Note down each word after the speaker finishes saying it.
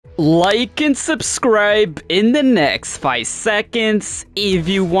Like and subscribe in the next 5 seconds if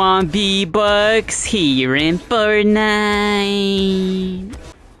you want V-Bucks here in Fortnite.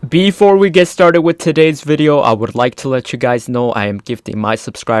 Before we get started with today's video, I would like to let you guys know I am gifting my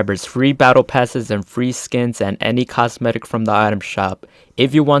subscribers free battle passes and free skins and any cosmetic from the item shop.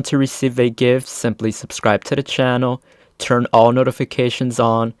 If you want to receive a gift, simply subscribe to the channel, turn all notifications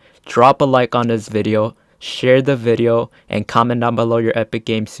on, drop a like on this video, share the video, and comment down below your Epic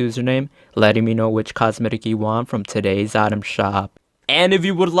Games username, letting me know which cosmetic you want from today's item shop. And if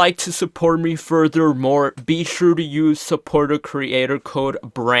you would like to support me furthermore, be sure to use supporter creator code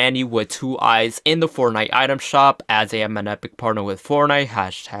Branny with 2 eyes in the Fortnite item shop, as I am an Epic partner with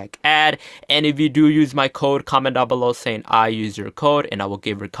Fortnite, #ad. And if you do use my code, comment down below saying I use your code and I will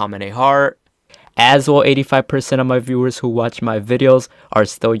give your comment a heart. As well, 85% of my viewers who watch my videos are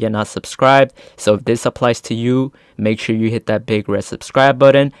still yet not subscribed, so if this applies to you, make sure you hit that big red subscribe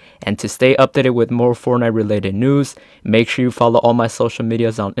button. And to stay updated with more Fortnite related news, make sure you follow all my social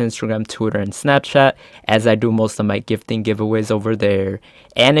medias on Instagram, Twitter, and Snapchat, as I do most of my gifting giveaways over there.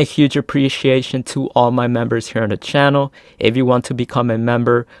 And a huge appreciation to all my members here on the channel. If you want to become a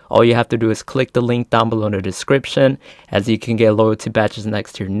member, all you have to do is click the link down below in the description, as you can get loyalty badges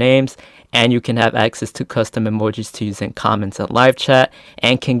next to your names, and you can have access to custom emojis to use in comments and live chat,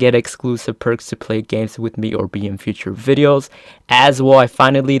 and can get exclusive perks to play games with me or be in future videos. As well, I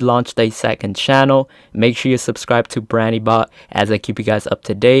finally launched a second channel. Make sure you subscribe to BrannyBot, as I keep you guys up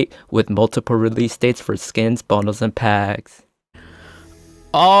to date with multiple release dates for skins, bundles, and packs.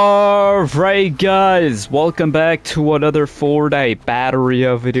 Alright guys, welcome back to another Fortnite battery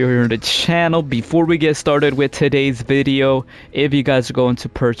of video here on the channel. Before we get started with today's video, if you guys are going to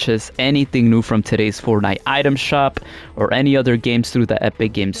purchase anything new from today's Fortnite item shop or any other games through the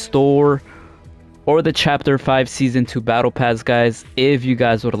Epic Games Store or the Chapter 5 Season 2 Battle Pass, guys, if you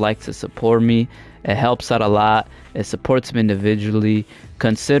guys would like to support me, it helps out a lot. It supports me individually.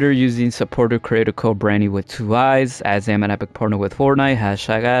 Consider using supporter creator code Branny with 2 eyes, as I am an Epic partner with Fortnite,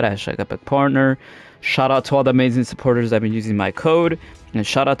 #ad, #Epic partner. Shout out to all the amazing supporters that have been using my code, and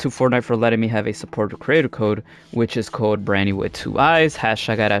shout out to Fortnite for letting me have a supporter creator code, which is code Branny with 2 eyes,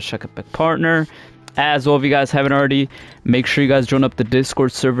 #ad, #Epic partner. As well, if you guys haven't already, make sure you guys join up the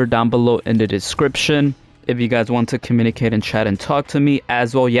Discord server down below in the description if you guys want to communicate and chat and talk to me.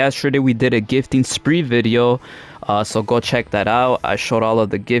 As well, yesterday we did a gifting spree video, so go check that out. I showed all of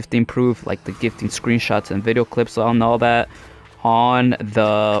the gifting proof, like the gifting screenshots and video clips on all that on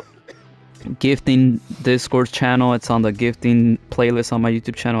the gifting Discord channel. It's on the gifting playlist on my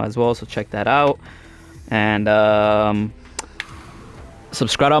YouTube channel as well, so check that out. And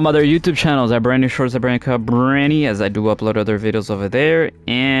subscribe to all my other YouTube channels at Branny Shorts, at Branny, as I do upload other videos over there.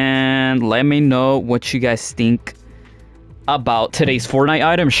 And let me know what you guys think about today's Fortnite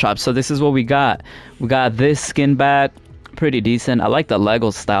item shop. So this is what we got. We got this skin back, pretty decent. I like the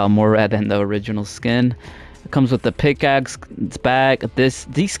Lego style more than the original skin. It comes with the pickaxe. It's back.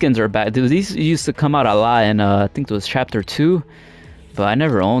 These skins are back. Dude, these used to come out a lot in I think it was Chapter 2, but I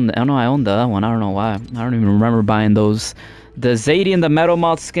never owned. I don't know, I owned the other one. I don't know why. I don't even remember buying those. The Zadie and the Metal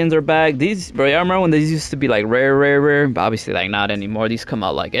Mouth skins are back. These, bro, I remember when these used to be like rare, but obviously like not anymore. These come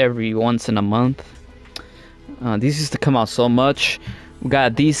out like every once in a month. These used to come out so much. We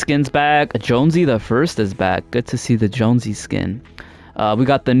got these skins back. Jonesy the First is back. Good to see the Jonesy skin. We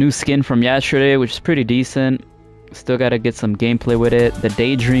got the new skin from yesterday, which is pretty decent. Still gotta get some gameplay with it. The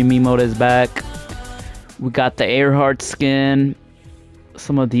Daydream emote is back. We got the Earhart skin.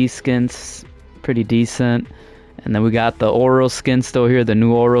 Some of these skins, pretty decent. And then we got the Oro skin still here, the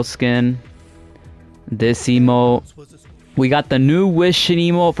new Oro skin. This emote. We got the new Wishing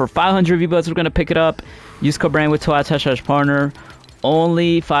emote for 500 V-Bucks. We're going to pick it up. Use code Branny with 2 eyes, #partner.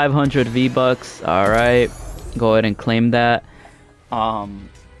 Only 500 V-Bucks. Alright. Go ahead and claim that.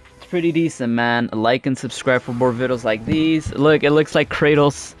 It's pretty decent, man. Like and subscribe for more videos like these. Look, it looks like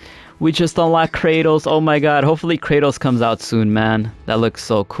Kratos. We just unlocked Kratos. Oh my god. Hopefully Kratos comes out soon, man. That looks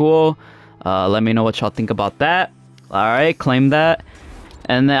so cool. Let me know what y'all think about that. Alright, claim that.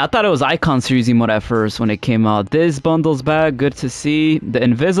 And then I thought it was Icon Series emote at first when it came out. This bundle's back. Good to see. The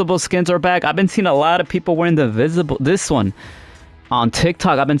invisible skins are back. I've been seeing a lot of people wearing the invisible. This one. On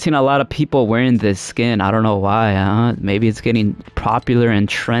TikTok, I've been seeing a lot of people wearing this skin. I don't know why. Maybe it's getting popular and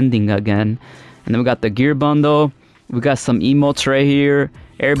trending again. And then we got the gear bundle. We got some emotes right here.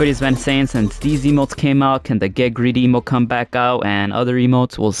 Everybody's been saying since these emotes came out, can the Get Greedy emote come back out, and other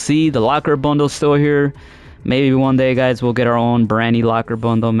emotes? We'll see. The locker bundle's still here. Maybe one day, guys, we'll get our own Branny locker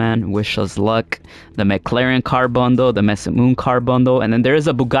bundle, man. Wish us luck. The McLaren car bundle, the Messi Moon car bundle, and then there is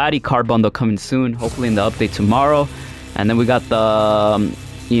a Bugatti car bundle coming soon, hopefully in the update tomorrow. And then we got the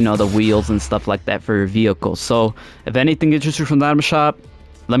you know, the wheels and stuff like that for your vehicle. So if anything interests you from the item shop,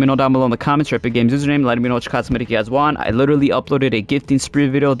 let me know down below in the comments. Your Epic Games username, letting me know which cosmetic you guys want. I literally uploaded a gifting spree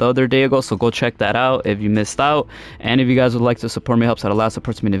video the other day ago, so go check that out if you missed out. And if you guys would like to support me, helps out a lot,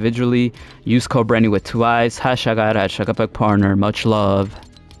 supports me individually, use code Brandy with 2 eyes, hashtag # Epic Partner. Much love.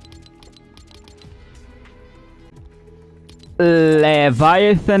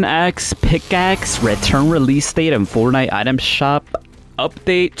 Leviathan X Pickaxe return release date and Fortnite item shop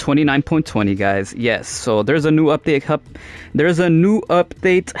update 29.20, guys. Yes, so there's a new update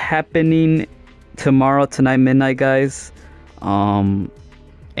happening tomorrow, tonight, midnight, guys. And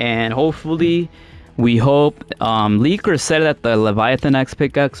hopefully, we hope, leakers said that the Leviathan X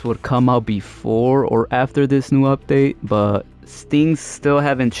Pickaxe would come out before or after this new update, but things still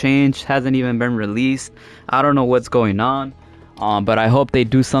haven't changed, hasn't even been released. I don't know what's going on. But I hope they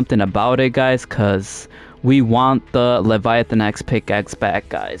do something about it, guys, because we want the Leviathan X Pickaxe back,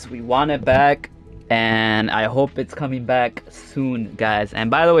 guys. We want it back, and I hope it's coming back soon, guys. And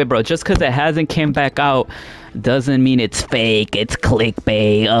by the way, bro, just because it hasn't came back out doesn't mean it's fake. It's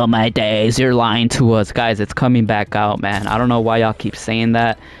clickbait. Oh, my days. You're lying to us, guys. It's coming back out, man. I don't know why y'all keep saying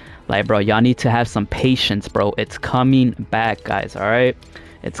that. Like, bro, y'all need to have some patience, bro. It's coming back, guys, all right?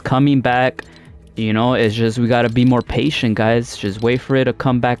 It's coming back. You know, it's just we gotta be more patient, guys. Just wait for it to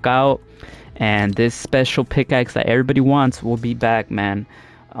come back out, and this special pickaxe that everybody wants will be back, man.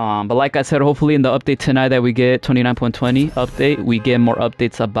 But like I said, hopefully in the update tonight that we get 29.20 update, we get more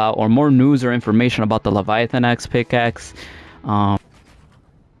updates about, or more news or information about the Leviathan X Pickaxe. Well,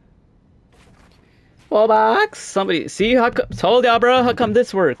 box, somebody see how told y'all, bro, how come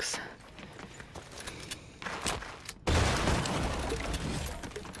this works?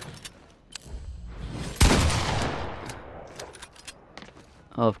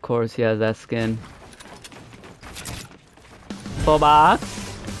 Of course, he has that skin. Full box.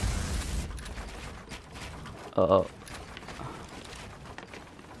 Uh-oh.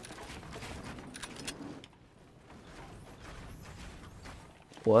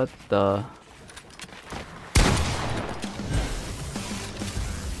 What the?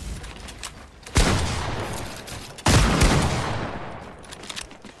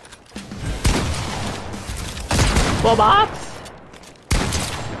 Full box?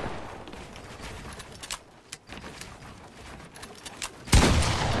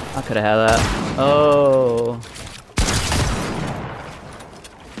 I could have had that. Oh.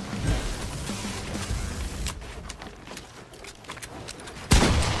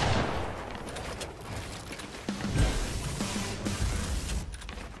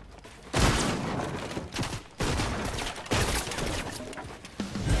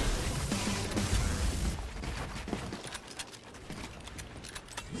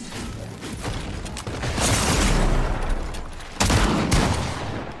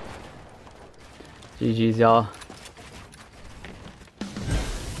 GG's, y'all.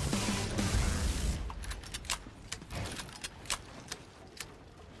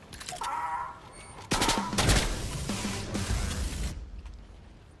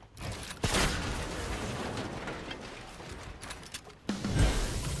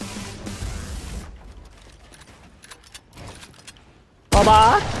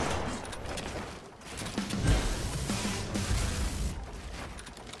 Bye-bye.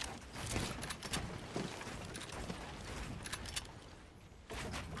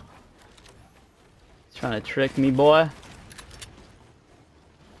 Trying to trick me, boy.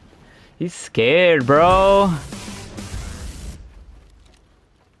 He's scared, bro.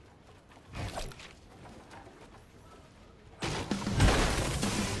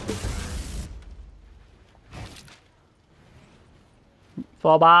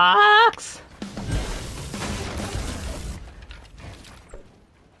 Full box.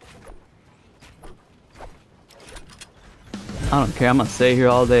 I don't care. I'm gonna stay here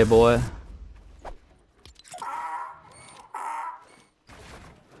all day, boy.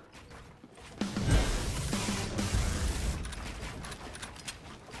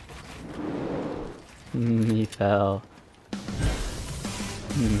 He fell.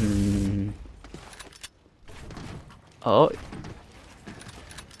 Oh.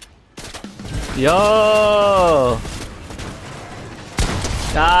 Yo!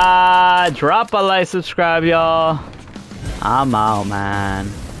 Ah, drop a like, subscribe, y'all. I'm out,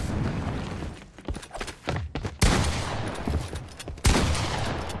 man.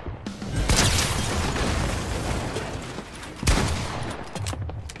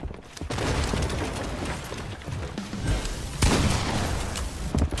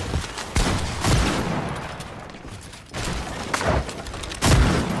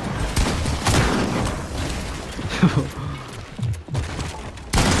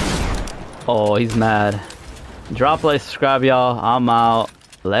 Oh, he's mad. Drop, like, subscribe, y'all. I'm out.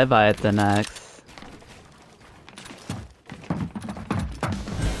 Leviathan next.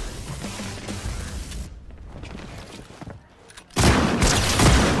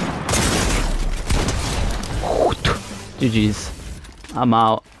 GG's. I'm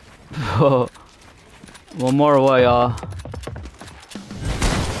out. One more away, y'all.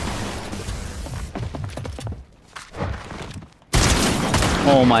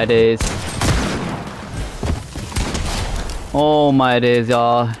 Oh my days. Oh my days,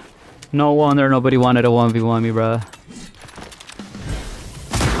 y'all. No wonder nobody wanted a 1v1 me, bruh.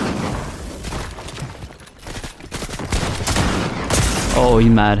 Oh, he's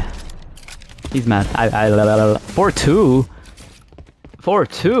mad. He's mad. 4-2?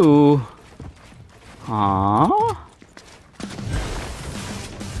 4-2? Aww.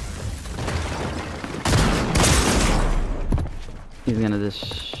 He's gonna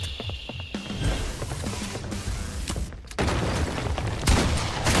just...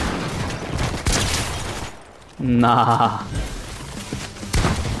 Nah.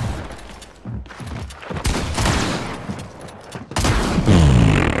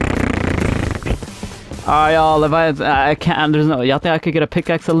 Alright, y'all, Leviathan, I can't, there's no, y'all think I could get a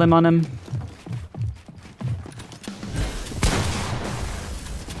pickaxe a limb on him?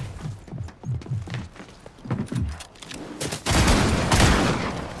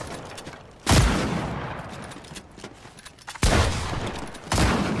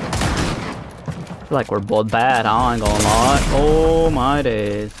 I feel like we're both bad, I ain't gonna lie. Oh my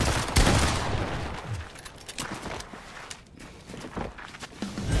days.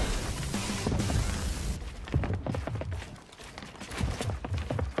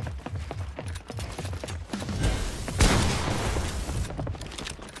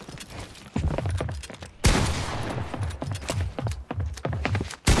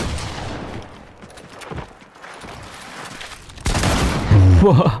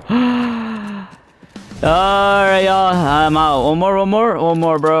 Alright, y'all, I'm out. One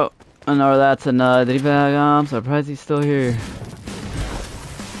more, bro. I know that's enough. Did he back? I'm surprised he's still here.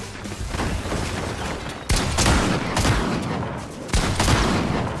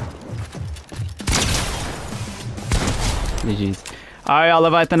 GG's. Alright, y'all,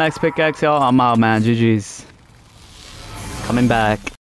 Leviathan next pickaxe, y'all. I'm out, man. GG's. Coming back.